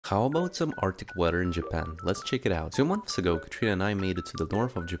How about some Arctic weather in Japan? Let's check it out. 2 months ago, Katrina and I made it to the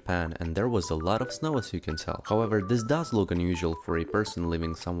north of Japan and there was a lot of snow, as you can tell. However, this does look unusual for a person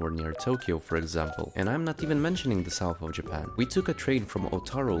living somewhere near Tokyo, for example. And I'm not even mentioning the south of Japan. We took a train from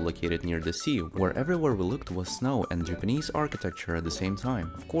Otaru, located near the sea, where everywhere we looked was snow and Japanese architecture at the same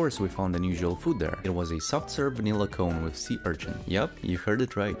time. Of course, we found unusual food there. It was a soft-serve vanilla cone with sea urchin. Yup, you heard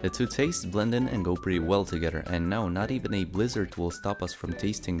it right. The two tastes blend in and go pretty well together, and no, not even a blizzard will stop us from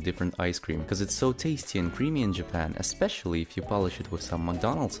tasting different ice cream, because it's so tasty and creamy in Japan, especially if you polish it with some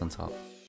McDonald's on top.